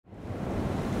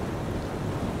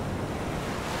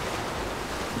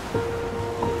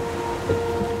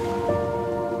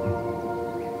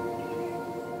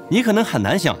你可能很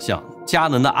难想象，佳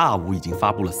能的 R5 已经发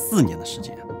布了4年的时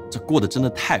间，这过得真的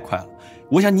太快了。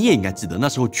我想你也应该记得，那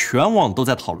时候全网都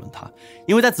在讨论它，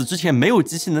因为在此之前没有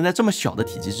机器能在这么小的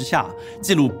体积之下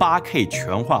记录 8K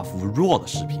全画幅 RAW 的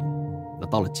视频。那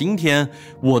到了今天，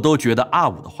我都觉得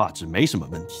R5 的画质没什么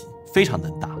问题，非常能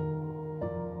打。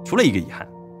除了一个遗憾，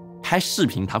拍视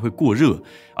频它会过热，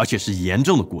而且是严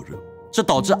重的过热，这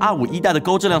导致 R5 一代的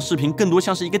高质量视频更多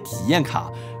像是一个体验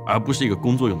卡，而不是一个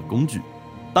工作用的工具。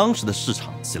当时的市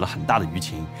场起了很大的舆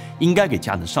情，应该给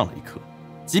佳能上了一课。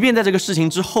即便在这个事情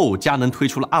之后，佳能推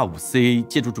出了 R5C，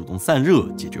 借助主动散热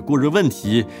解决过热问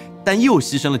题，但又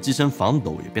牺牲了机身防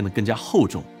抖，也变得更加厚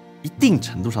重。一定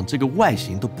程度上，这个外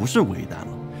形都不是伪单了。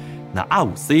那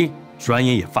R5C 转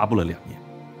眼也发布了2年，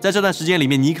在这段时间里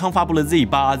面，尼康发布了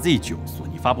Z8、Z9， 索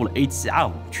尼发布了 A7R5，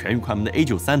 全域快门的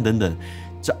A93等等。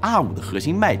这 R5 的核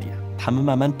心卖点，他们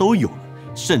慢慢都有了，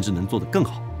甚至能做得更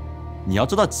好。你要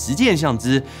知道，旗舰相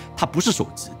机它不是手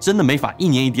机，真的没法1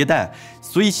年1迭代，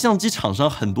所以相机厂商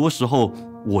很多时候，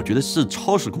我觉得是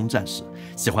超时空战士，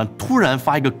喜欢突然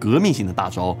发一个革命性的大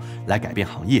招来改变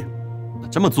行业。那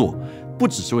这么做不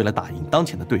只是为了打赢当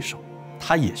前的对手，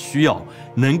它也需要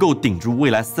能够顶住未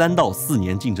来3到4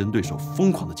年竞争对手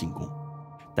疯狂的进攻。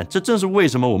但这正是为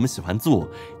什么我们喜欢做，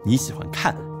你喜欢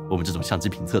看我们这种相机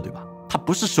评测，对吧？它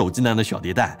不是手机那样的小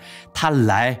迭代，它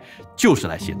来就是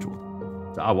来掀桌的。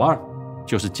这R52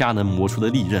就是佳能磨出的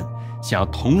利刃，想要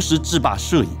同时制霸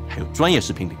摄影还有专业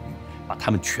视频领域，把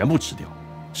它们全部吃掉。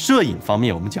摄影方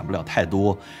面我们讲不了太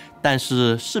多，但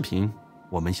是视频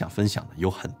我们想分享的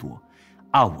有很多。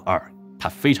R52它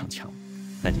非常强，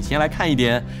那你先来看一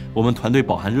点我们团队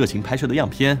饱含热情拍摄的样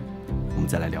片，我们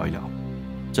再来聊一聊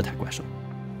这台怪兽。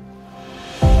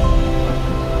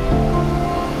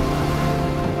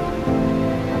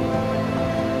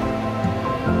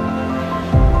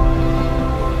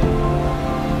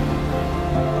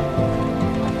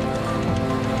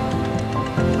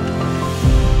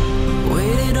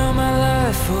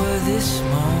This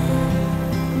moment,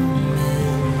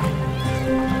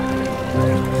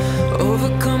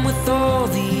 overcome with all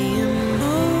the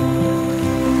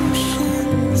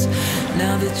emotions.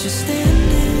 Now that you're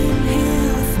standing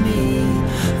here with me,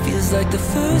 feels like the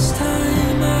first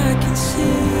time I can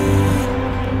see,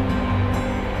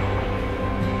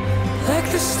 like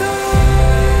the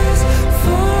stars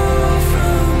fall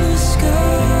from the sky,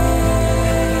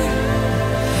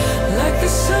 like the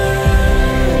sun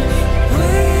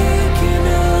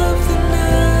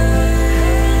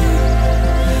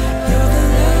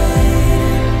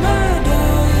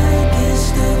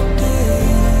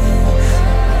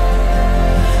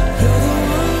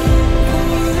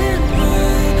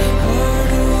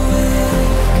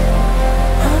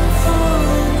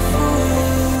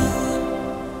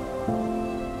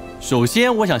首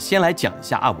先，我想先来讲一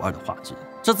下252的画质。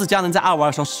这次佳能在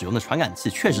252上使用的传感器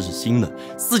确实是新的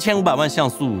，4500万像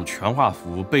素全画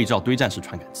幅背照堆栈式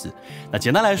传感器。那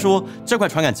简单来说，这块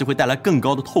传感器会带来更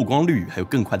高的透光率，还有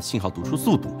更快的信号读出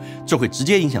速度，这会直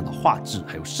接影响到画质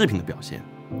还有视频的表现。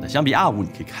那相比R5，你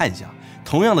可以看一下，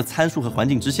同样的参数和环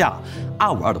境之下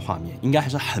，252的画面应该还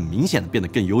是很明显的变得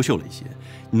更优秀了一些。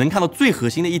你能看到最核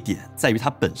心的一点在于它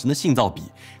本身的信噪比，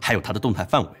还有它的动态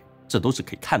范围，这都是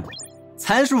可以看到的。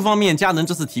参数方面，佳能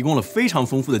这次提供了非常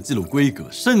丰富的记录规格，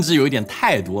甚至有一点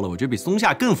太多了，我觉得比松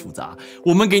下更复杂。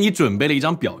我们给你准备了一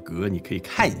张表格，你可以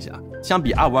看一下。相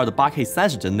比252的 8K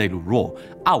 30帧内录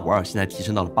RAW，252现在提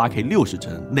升到了 8K 60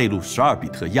帧内录12比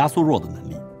特压缩 RAW 的能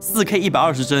力，4K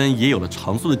 120帧也有了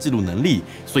长速的记录能力，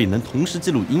所以能同时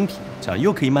记录音频，这样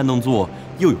又可以慢动作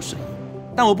又有声音。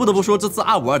但我不得不说，这次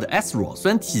252的 S RAW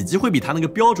虽然体积会比它那个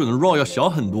标准的 RAW 要小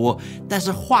很多，但是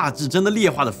画质真的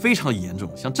劣化的非常严重。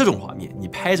像这种画面，你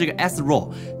拍这个 S RAW，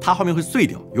 它画面会碎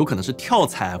掉，有可能是跳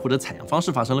彩或者采样方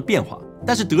式发生了变化。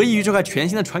但是得益于这块全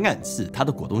新的传感器，它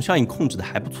的果冻效应控制的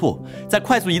还不错，在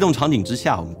快速移动场景之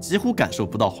下，我们几乎感受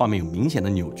不到画面有明显的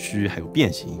扭曲还有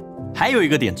变形。还有一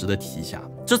个点值得提一下，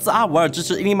这次252支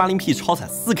持 1080p 超采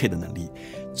 4K 的能力。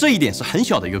这一点是很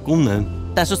小的一个功能，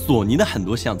但是索尼的很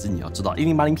多相机你要知道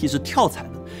 1080p 是跳彩的，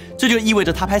这就意味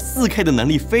着它拍 4K 的能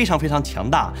力非常非常强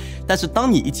大，但是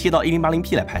当你一切到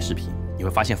 1080p 来拍视频，你会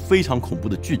发现非常恐怖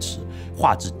的锯齿，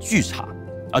画质巨差。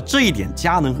而这一点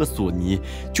佳能和索尼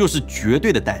就是绝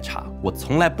对的代差，我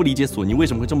从来不理解索尼为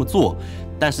什么会这么做，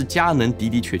但是佳能的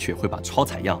确会把超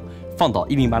采样放到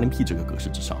 1080p 这个格式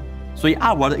之上，所以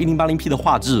252的 1080p 的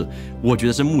画质，我觉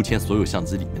得是目前所有相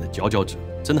机里面的佼佼者，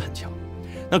真的很强。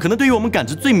那可能对于我们感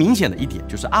知最明显的一点，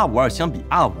就是252相比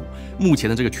R5，目前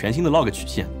的这个全新的 log 曲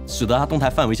线，使得它动态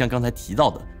范围像刚才提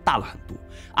到的大了很多。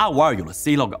R52有了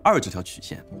C-Log2 这条曲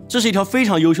线，这是一条非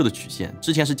常优秀的曲线，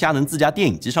之前是佳能自家电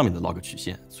影机上面的 log 曲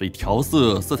线，所以调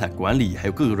色、色彩管理还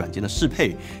有各个软件的适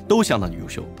配都相当优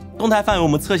秀。动态范围我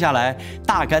们测下来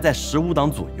大概在15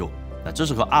档左右，那这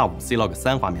是和 R5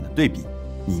 C-Log3 画面的对比，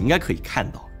你应该可以看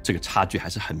到这个差距还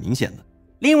是很明显的。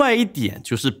另外一点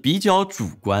就是比较主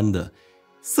观的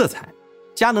色彩。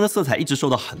佳能的色彩一直受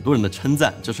到很多人的称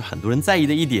赞，这是很多人在意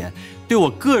的一点。对我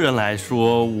个人来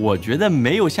说，我觉得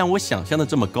没有像我想象的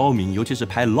这么高明，尤其是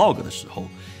拍 log 的时候。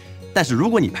但是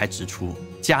如果你拍直出，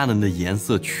佳能的颜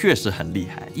色确实很厉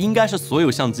害，应该是所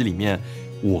有相机里面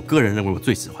我个人认为我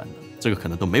最喜欢的，这个可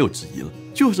能都没有之一了。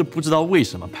就是不知道为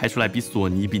什么拍出来比索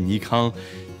尼、比尼康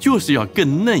就是要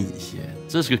更嫩一些，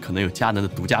这是个可能有佳能的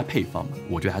独家配方吧，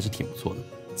我觉得还是挺不错的。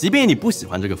即便你不喜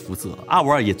欢这个肤色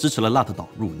 ，R52 也支持了 LUT 导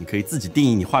入，你可以自己定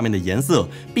义你画面的颜色，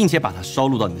并且把它烧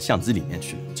录到你的相机里面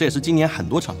去。这也是今年很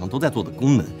多厂商都在做的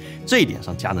功能，这一点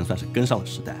上佳能算是跟上了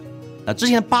时代。那之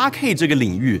前 8K 这个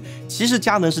领域，其实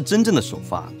佳能是真正的首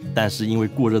发，但是因为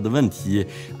过热的问题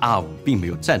 ，R5 并没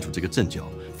有站出这个阵脚，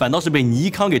反倒是被尼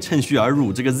康给趁虚而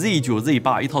入。这个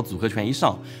Z9、Z8 一套组合拳一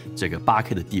上，这个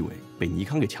 8K 的地位被尼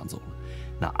康给抢走了。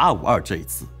那 R52 这一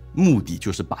次目的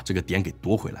就是把这个点给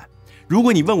夺回来。如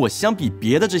果你问我相比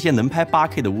别的这些能拍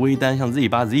 8K 的微单，像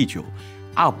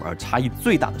Z8、Z9、R52 差异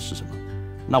最大的是什么？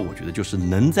那我觉得就是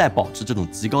能在保持这种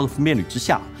极高的分辨率之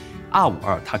下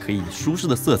 ，R52 它可以以舒适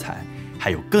的色彩，还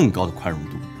有更高的宽容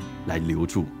度来留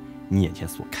住你眼前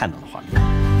所看到的画面。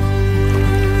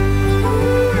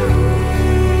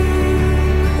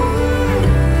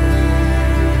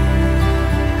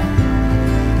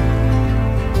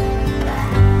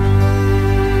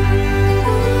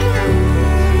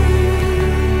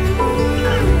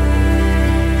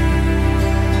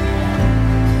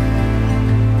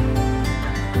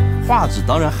画质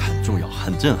当然很重要，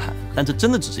很震撼，但这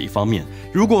真的只是一方面。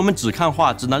如果我们只看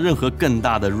画质，那任何更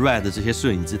大的 RED 这些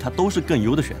摄影机，它都是更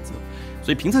优的选择。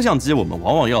所以评测相机，我们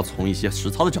往往要从一些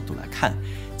实操的角度来看。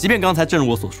即便刚才正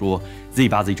如我所说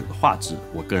 ，Z8、Z9 的画质，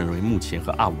我个人认为目前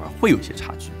和 R52 会有一些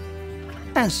差距。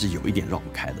但是有一点绕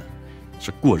不开的是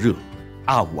过热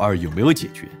 ，R52 有没有解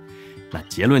决？那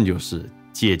结论就是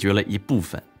解决了一部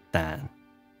分，但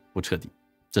不彻底。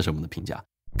这是我们的评价。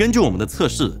根据我们的测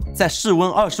试，在室温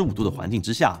25度的环境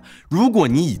之下，如果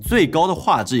你以最高的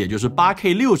画质，也就是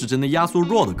 8K 60帧的压缩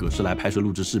RAW 的格式来拍摄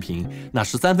录制视频，那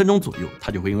13分钟左右，它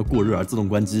就会因为过热而自动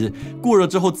关机。过热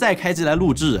之后再开机来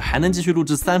录制，还能继续录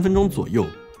制3分钟左右，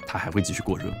它还会继续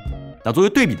过热。那作为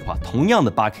对比的话，同样的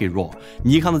 8K RAW，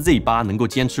 尼康的 Z8 能够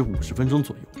坚持50分钟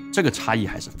左右，这个差异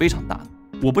还是非常大的。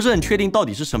我不是很确定到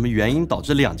底是什么原因导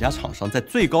致两家厂商在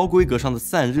最高规格上的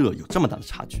散热有这么大的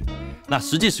差距。那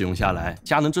实际使用下来，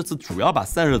佳能这次主要把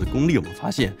散热的功力我们发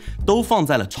现都放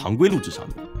在了常规录制上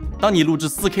面。当你录制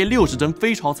 4K 60帧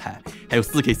非超采，还有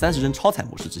 4K 30帧超采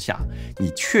模式之下，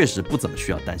你确实不怎么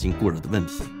需要担心过热的问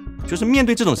题。就是面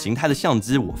对这种形态的相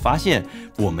机，我发现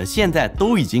我们现在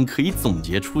都已经可以总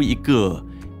结出一个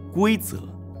规则，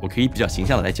我可以比较形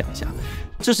象的来讲一下。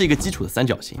这是一个基础的三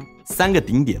角形，3个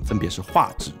顶点分别是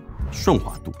画质、顺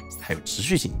滑度还有持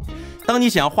续性。当你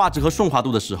想要画质和顺滑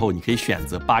度的时候，你可以选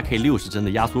择 8K 60帧的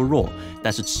压缩 RAW，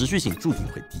 但是持续性注定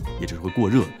会低，也就是会过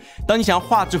热。当你想要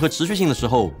画质和持续性的时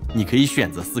候，你可以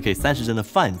选择 4K 30帧的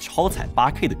Fine 超采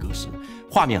 8K 的格式，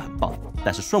画面很棒，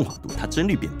但是顺滑度它帧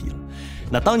率变低了。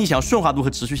那当你想要顺滑度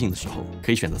和持续性的时候，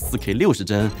可以选择 4K 60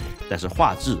帧，但是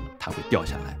画质它会掉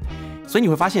下来。所以你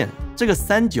会发现，这个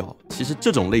三角其实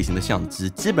这种类型的相机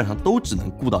基本上都只能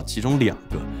顾到其中2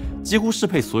个，几乎适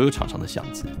配所有厂商的相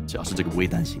机，只要是这个微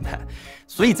单形态。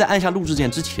所以在按下录制键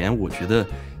之前，我觉得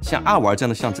像R52这样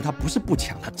的相机，它不是不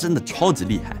强，它真的超级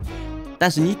厉害。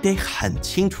但是你得很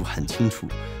清楚，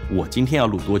我今天要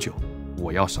录多久，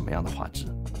我要什么样的画质，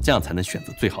这样才能选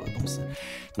择最好的东西。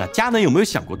那佳能有没有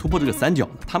想过突破这个三角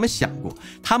呢？他们想过，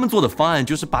他们做的方案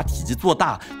就是把体积做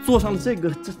大，做上了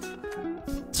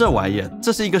这玩意儿，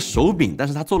这是一个手柄，但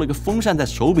是它做了一个风扇在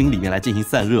手柄里面来进行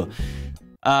散热，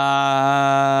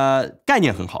概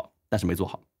念很好，但是没做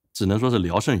好，只能说是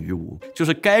聊胜于无。就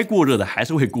是该过热的还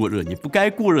是会过热，你不该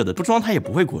过热的不装它也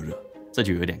不会过热，这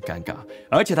就有点尴尬。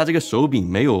而且它这个手柄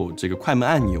没有这个快门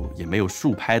按钮，也没有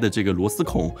竖拍的这个螺丝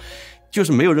孔，就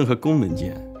是没有任何功能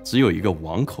键，只有一个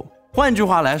网口。换句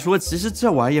话来说，其实这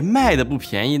玩意卖的不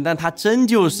便宜，但它真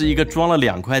就是一个装了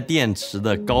2块电池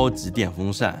的高级电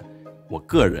风扇。我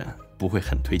个人不会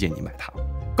很推荐你买它。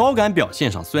高感表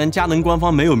现上，虽然佳能官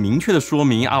方没有明确的说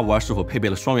明 R52 是否配备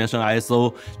了双原生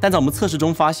ISO， 但在我们测试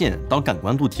中发现，当感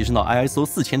光度提升到 ISO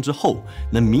 4000之后，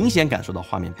能明显感受到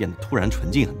画面变得突然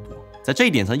纯净很多。在这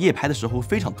一点上，夜拍的时候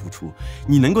非常突出，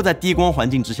你能够在低光环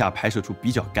境之下拍摄出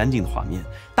比较干净的画面，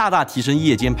大大提升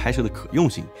夜间拍摄的可用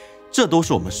性。这都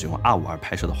是我们使用R52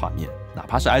拍摄的画面，哪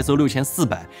怕是 ISO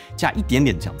 6400加一点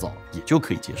点降噪也就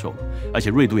可以接受了，而且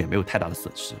锐度也没有太大的损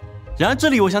失。然而这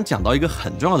里我想讲到一个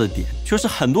很重要的点，就是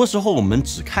很多时候我们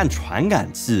只看传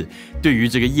感器对于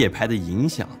这个夜拍的影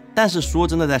响，但是说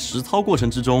真的，在实操过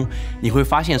程之中，你会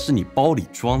发现是你包里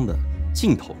装的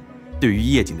镜头对于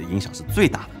夜景的影响是最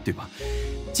大的，对吧？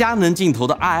佳能镜头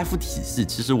的 RF 体系，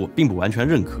其实我并不完全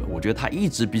认可，我觉得它一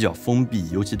直比较封闭，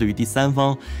尤其对于第三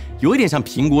方，有一点像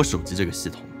苹果手机这个系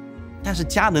统。但是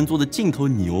佳能做的镜头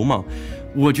牛吗？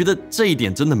我觉得这一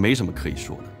点真的没什么可以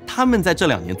说的。他们在这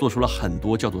2年做出了很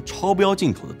多叫做超标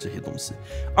镜头的这些东西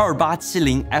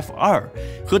，2870 f2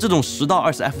 和这种10到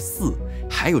20 f4，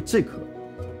 还有这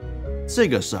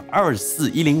个是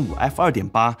24105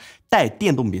 f2.8 带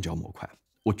电动变焦模块。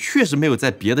我确实没有在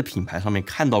别的品牌上面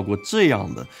看到过这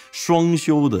样的双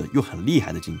修的又很厉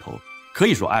害的镜头。可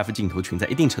以说 RF 镜头群在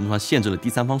一定程度上限制了第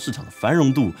三方市场的繁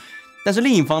荣度，但是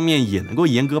另一方面也能够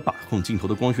严格把控镜头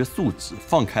的光学素质，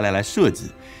放开来设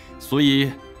计。所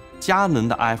以佳能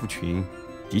的 RF 群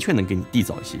的确能给你缔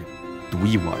造一些独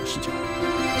一无二的视角。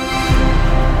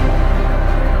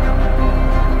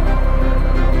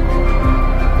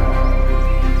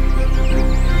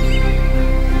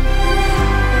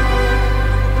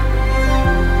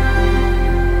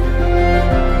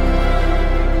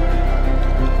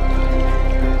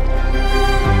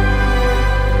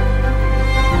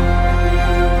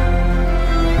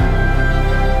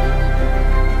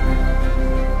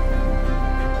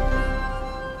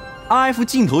RF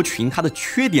镜头群它的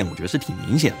缺点我觉得是挺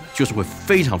明显的，就是会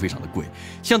非常的贵。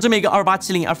像这么一个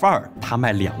2870 f2， 它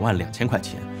卖22000块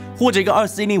钱，或者一个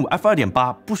24105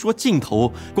 f2.8， 不说镜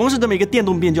头，光是这么一个电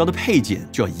动变焦的配件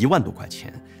就要1万多块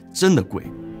钱，真的贵。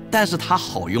但是它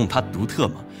好用，它独特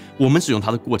吗？我们使用它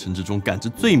的过程之中，感知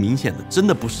最明显的真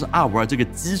的不是R52这个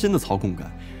机身的操控感，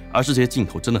而是这些镜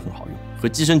头真的很好用，和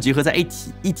机身结合在一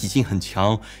起，一体性很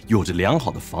强，有着良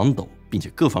好的防抖，并且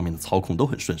各方面的操控都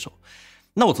很顺手。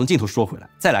那我从镜头说回来，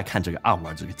再来看这个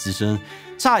R52这个机身，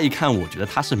乍一看我觉得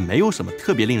它是没有什么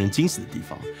特别令人惊喜的地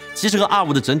方，其实和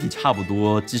R5的整体差不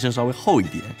多，机身稍微厚一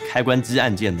点，开关机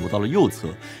按键挪到了右侧，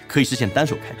可以实现单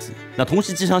手开机。那同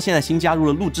时机上现在新加入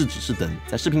了录制指示灯，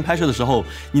在视频拍摄的时候，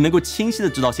你能够清晰的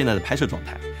知道现在的拍摄状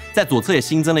态。在左侧也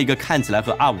新增了一个看起来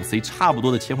和 R5C 差不多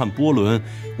的切换波轮，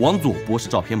往左拨是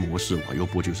照片模式，往右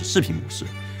拨就是视频模式。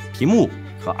屏幕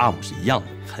和 R5是一样的，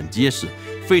很结实，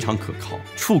非常可靠，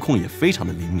触控也非常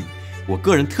的灵敏。我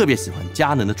个人特别喜欢佳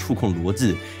能的触控逻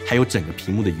辑，还有整个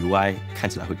屏幕的 UI 看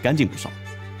起来会干净不少。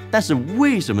但是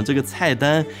为什么这个菜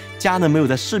单佳能没有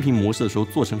在视频模式的时候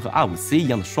做成和 R5C 一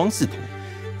样的双系统？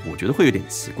我觉得会有点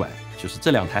奇怪，就是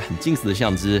这2台很近似的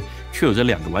相机，却有着2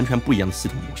个完全不一样的系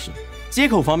统模式。接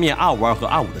口方面 ，R52和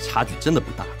R5的差距真的不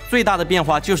大，最大的变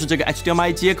化就是这个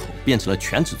HDMI 接口变成了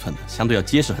全尺寸的，相对要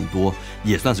结实很多，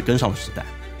也算是跟上了时代。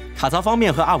卡槽方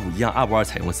面和 R5一样 ，R52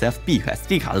采用了 CFB 和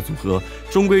SD 卡的组合，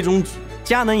中规中矩。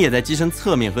佳能也在机身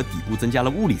侧面和底部增加了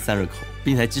物理散热口，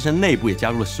并在机身内部也加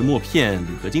入了石墨片、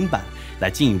铝合金板，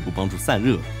来进一步帮助散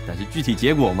热。但是具体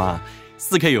结果嘛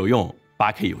，4K 有用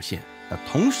，8K 有限。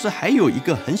同时还有一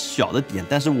个很小的点，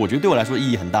但是我觉得对我来说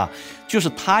意义很大，就是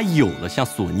它有了像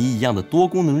索尼一样的多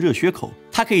功能热靴口，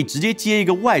它可以直接接一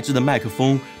个外置的麦克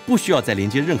风，不需要再连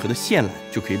接任何的线缆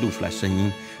就可以录出来声音，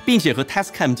并且和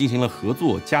Tascam 进行了合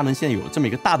作。佳能现在有了这么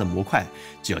一个大的模块，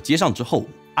只要接上之后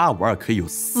 ，R52可以有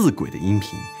4轨的音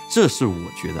频，这是我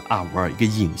觉得 R52一个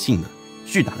隐性的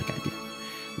巨大的改变。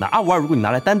那R52如果你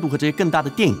拿来单独和这些更大的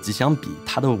电影机相比，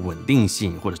它的稳定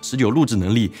性或者持久录制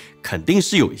能力肯定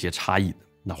是有一些差异的。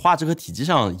那画质和体积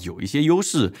上有一些优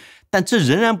势，但这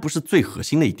仍然不是最核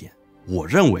心的一点。我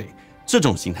认为这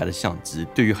种形态的相机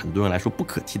对于很多人来说不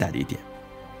可替代的一点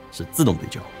是自动对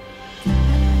焦。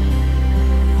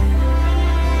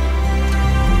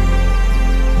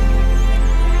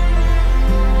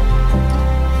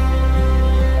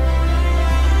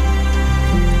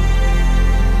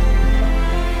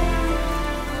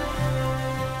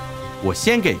我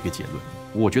先给一个结论，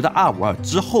我觉得 R52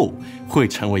之后会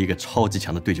成为一个超级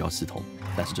强的对焦系统，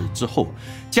但是这是之后。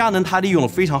佳能它利用了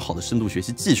非常好的深度学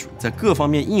习技术，在各方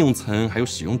面应用层还有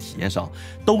使用体验上，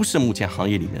都是目前行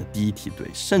业里面的第一梯队，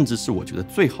甚至是我觉得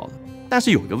最好的。但是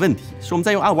有一个问题，是我们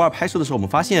在用R52拍摄的时候，我们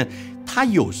发现它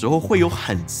有时候会有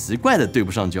很奇怪的对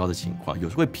不上焦的情况，有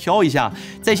时候会飘一下，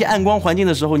在一些暗光环境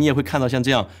的时候，你也会看到像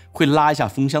这样会拉一下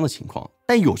风箱的情况，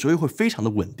但有时候又会非常的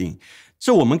稳定。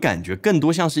这我们感觉更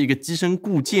多像是一个机身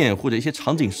固件或者一些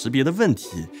场景识别的问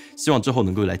题，希望之后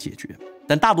能够来解决。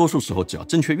但大多数时候只要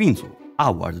正确运作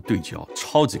，252的对焦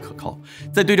超级可靠。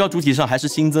在对焦主体上还是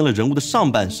新增了人物的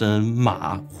上半身、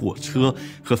马、火车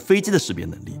和飞机的识别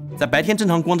能力。在白天正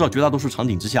常光照绝大多数场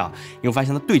景之下，你会发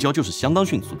现它对焦就是相当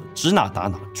迅速的，指哪打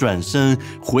哪，转身、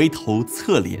回头、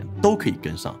侧脸都可以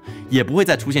跟上，也不会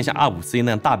再出现像 R5C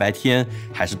那样大白天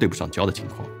还是对不上焦的情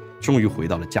况。终于回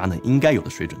到了佳能应该有的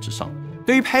水准之上。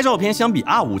对于拍照片相比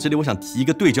R5， 这里我想提一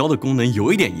个对焦的功能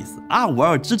有一点意思。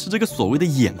252支持这个所谓的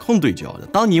眼控对焦的，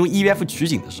当你用 EVF 取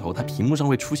景的时候，它屏幕上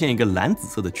会出现一个蓝紫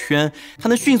色的圈，它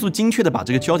能迅速精确的把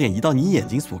这个焦点移到你眼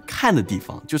睛所看的地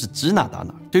方，就是指哪打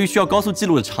哪。对于需要高速记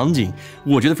录的场景，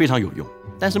我觉得非常有用。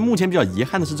但是目前比较遗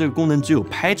憾的是，这个功能只有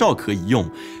拍照可以用。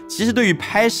其实对于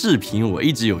拍视频，我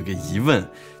一直有一个疑问，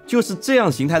就是这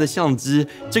样形态的相机，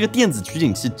这个电子取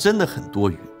景器真的很多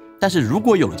余。但是如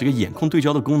果有了这个眼控对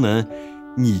焦的功能，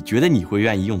你觉得你会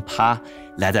愿意用它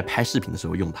来在拍视频的时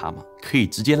候用它吗？可以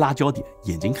直接拉焦点，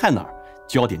眼睛看哪儿，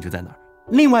焦点就在哪儿。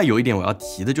另外有一点我要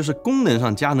提的就是功能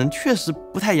上佳能确实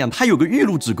不太一样，它有个预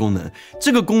录制功能，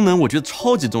这个功能我觉得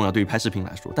超级重要，对于拍视频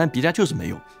来说，但别家就是没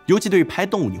有。尤其对于拍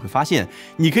动物，你会发现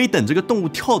你可以等这个动物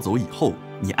跳走以后，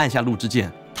你按下录制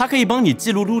键，它可以帮你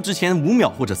记录录制前5秒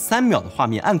或者3秒的画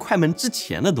面，按快门之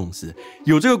前的东西。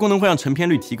有这个功能会让成片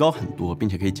率提高很多，并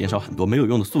且可以减少很多没有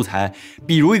用的素材。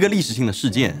比如一个历史性的事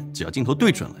件，只要镜头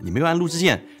对准了，你没有按录制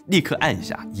键，立刻按一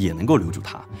下也能够留住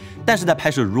它。但是在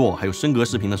拍摄 RAW 还有升格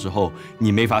视频的时候，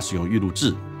你没法使用预录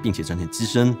制，并且整体机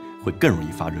身会更容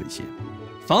易发热一些。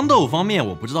防抖方面，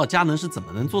我不知道佳能是怎么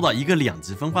能做到一个2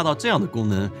级分化到这样的功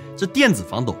能。这电子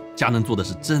防抖，佳能做的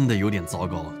是真的有点糟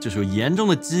糕，就是有严重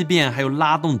的畸变，还有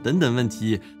拉动等等问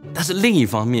题。但是另一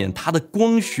方面，它的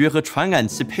光学和传感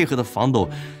器配合的防抖，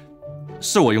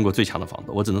是我用过最强的防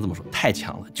抖，我只能这么说，太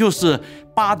强了。就是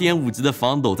8.5级的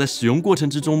防抖，在使用过程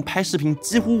之中，拍视频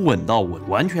几乎稳到稳，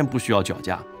完全不需要脚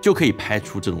架就可以拍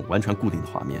出这种完全固定的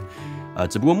画面。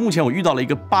只不过目前我遇到了一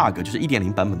个 bug， 就是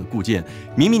 1.0 版本的固件，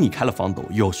明明你开了防抖，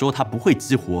有时候它不会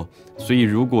激活，所以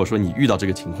如果说你遇到这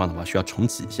个情况的话，需要重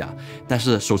启一下。但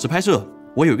是手持拍摄，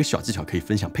我有一个小技巧可以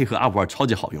分享，配合252超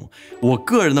级好用。我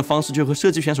个人的方式就和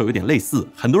射击选手有点类似，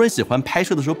很多人喜欢拍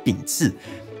摄的时候屏气，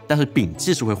但是屏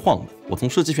气是会晃的。我从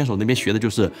射击选手那边学的就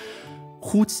是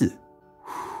呼气，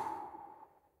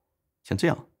像这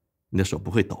样，你的手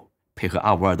不会抖，配合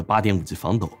252的8.5级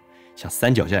防抖，像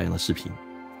三脚架一样的视频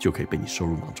就可以被你收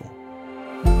入囊中。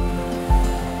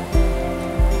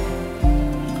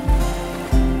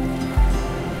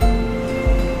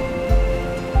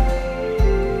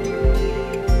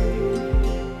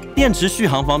电池续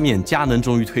航方面，佳能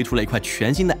终于推出了一块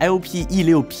全新的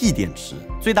LP-E6P 电池，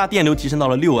最大电流提升到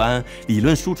了6安，理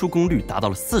论输出功率达到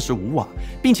了45瓦，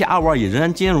并且252也仍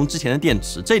然兼容之前的电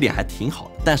池，这一点还挺好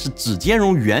的。但是只兼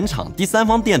容原厂，第三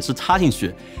方电池插进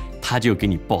去，它就给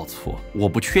你报错。我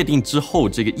不确定之后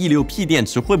这个 E6P 电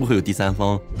池会不会有第三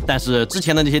方，但是之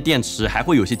前的这些电池还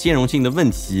会有些兼容性的问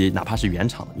题，哪怕是原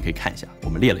厂的，你可以看一下，我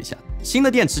们列了一下。新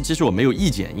的电池其实我没有意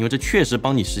见，因为这确实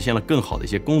帮你实现了更好的一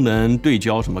些功能，对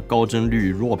焦什么高帧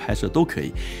率、RAW 拍摄都可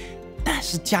以。但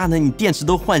是佳能你电池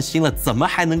都换新了，怎么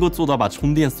还能够做到把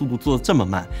充电速度做得这么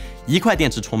慢？一块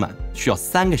电池充满需要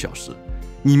3个小时。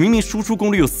你明明输出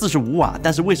功率有45瓦，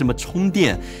但是为什么充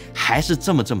电还是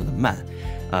这么的慢？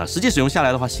实际使用下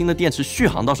来的话，新的电池续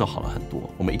航倒是好了很多。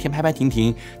我们一天拍拍停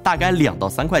停，大概2到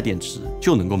3块电池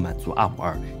就能够满足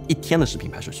252一天的视频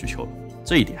拍摄需求了，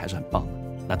这一点还是很棒的。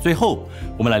那最后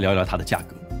我们来聊聊它的价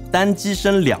格，单机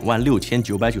身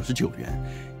26999元，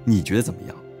你觉得怎么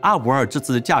样？252这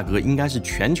次的价格应该是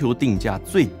全球定价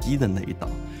最低的那一档。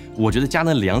我觉得佳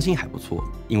能良心还不错，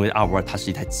因为252它是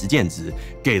一台旗舰机，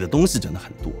给的东西真的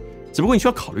很多。只不过你需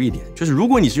要考虑一点，就是如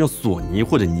果你是用索尼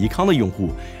或者尼康的用户，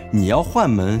你要换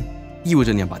门，意味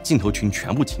着你要把镜头群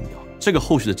全部清掉，这个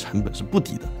后续的成本是不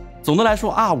低的。总的来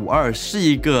说，252是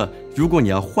一个如果你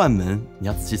要换门，你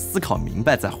要仔细思考明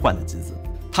白再换的机子。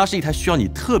它是一台需要你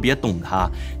特别懂它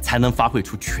才能发挥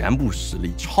出全部实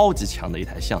力、超级强的一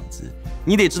台相机。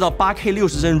你得知道 8K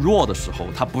 60帧 RAW 的时候，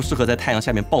它不适合在太阳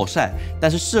下面暴晒，但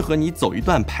是适合你走一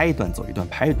段拍一段，走一段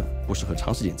拍一段，不适合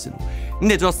长时间记录。你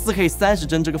得知道 4K 30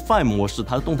帧这个 Fine 模式，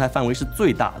它的动态范围是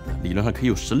最大的，理论上可以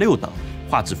有16档，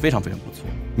画质非常不错。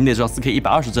你得知道 4K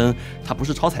 120帧，它不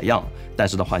是超采样，但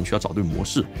是的话你需要找对模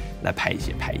式来拍一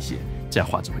些，这样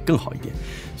画质会更好一点。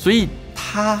所以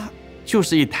它就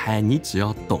是一台你只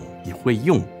要懂也会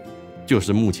用，就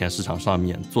是目前市场上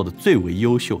面做的最为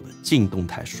优秀的静动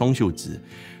态双秀机，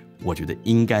我觉得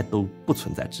应该都不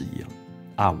存在之一了。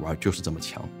252就是这么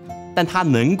强，但它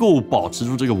能够保持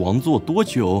住这个王座多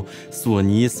久？索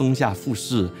尼、松下、富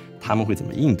士他们会怎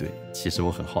么应对？其实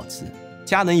我很好奇。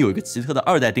佳能有一个奇特的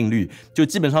2代定律，就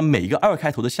基本上每一个2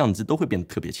开头的相机都会变得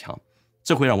特别强。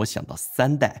这会让我想到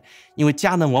3代，因为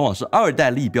佳能往往是2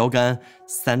代立标杆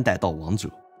，3代到王者。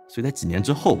所以在几年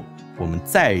之后，我们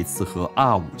再一次和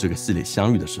R5 这个系列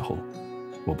相遇的时候，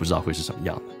我不知道会是什么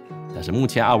样的。但是目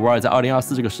前 R52在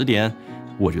2024这个时点，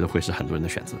我觉得会是很多人的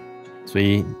选择。所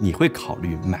以你会考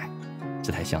虑买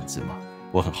这台相机吗？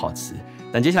我很好奇。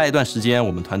但接下来一段时间，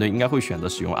我们团队应该会选择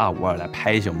使用 R52来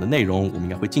拍一些我们的内容，我们应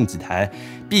该会进几台，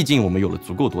毕竟我们有了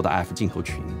足够多的 RF 镜头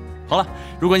群。好了，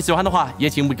如果你喜欢的话，也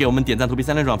请给我们点赞、投币、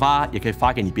3连转发，也可以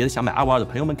发给你别的想买 R52的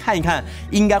朋友们看一看，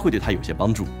应该会对他有些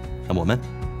帮助。那么我们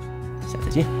下次再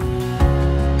见。